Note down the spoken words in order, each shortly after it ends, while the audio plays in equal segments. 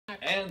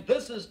And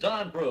this is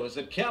Don Bruce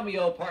at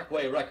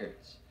Cameo-Parkway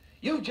Records.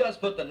 You just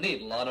put the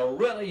needle on a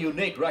really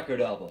unique record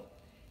album.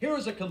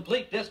 Here's a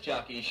complete disc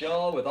jockey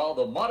show with all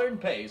the modern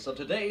pace of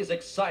today's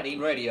exciting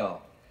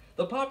radio.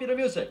 The popular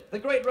music, the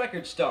great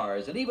record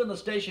stars, and even the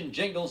station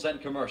jingles and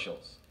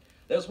commercials.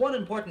 There's one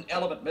important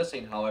element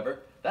missing, however.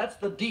 That's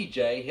the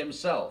DJ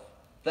himself.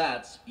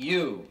 That's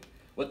you.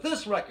 With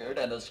this record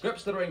and the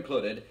scripts that are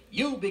included,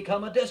 you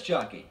become a disc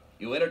jockey.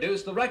 You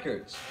introduce the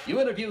records. You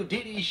interview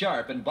Dee Dee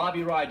Sharp and Bobby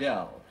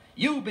Rydell.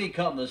 You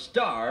become the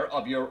star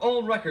of your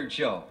own record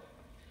show.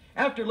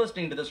 After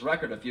listening to this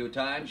record a few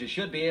times, you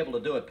should be able to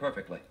do it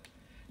perfectly.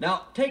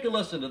 Now, take a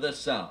listen to this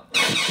sound.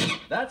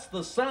 That's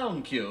the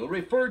sound cue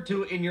referred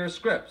to in your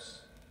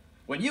scripts.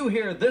 When you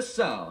hear this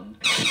sound,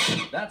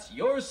 that's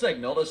your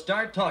signal to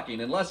start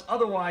talking unless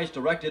otherwise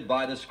directed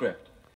by the script.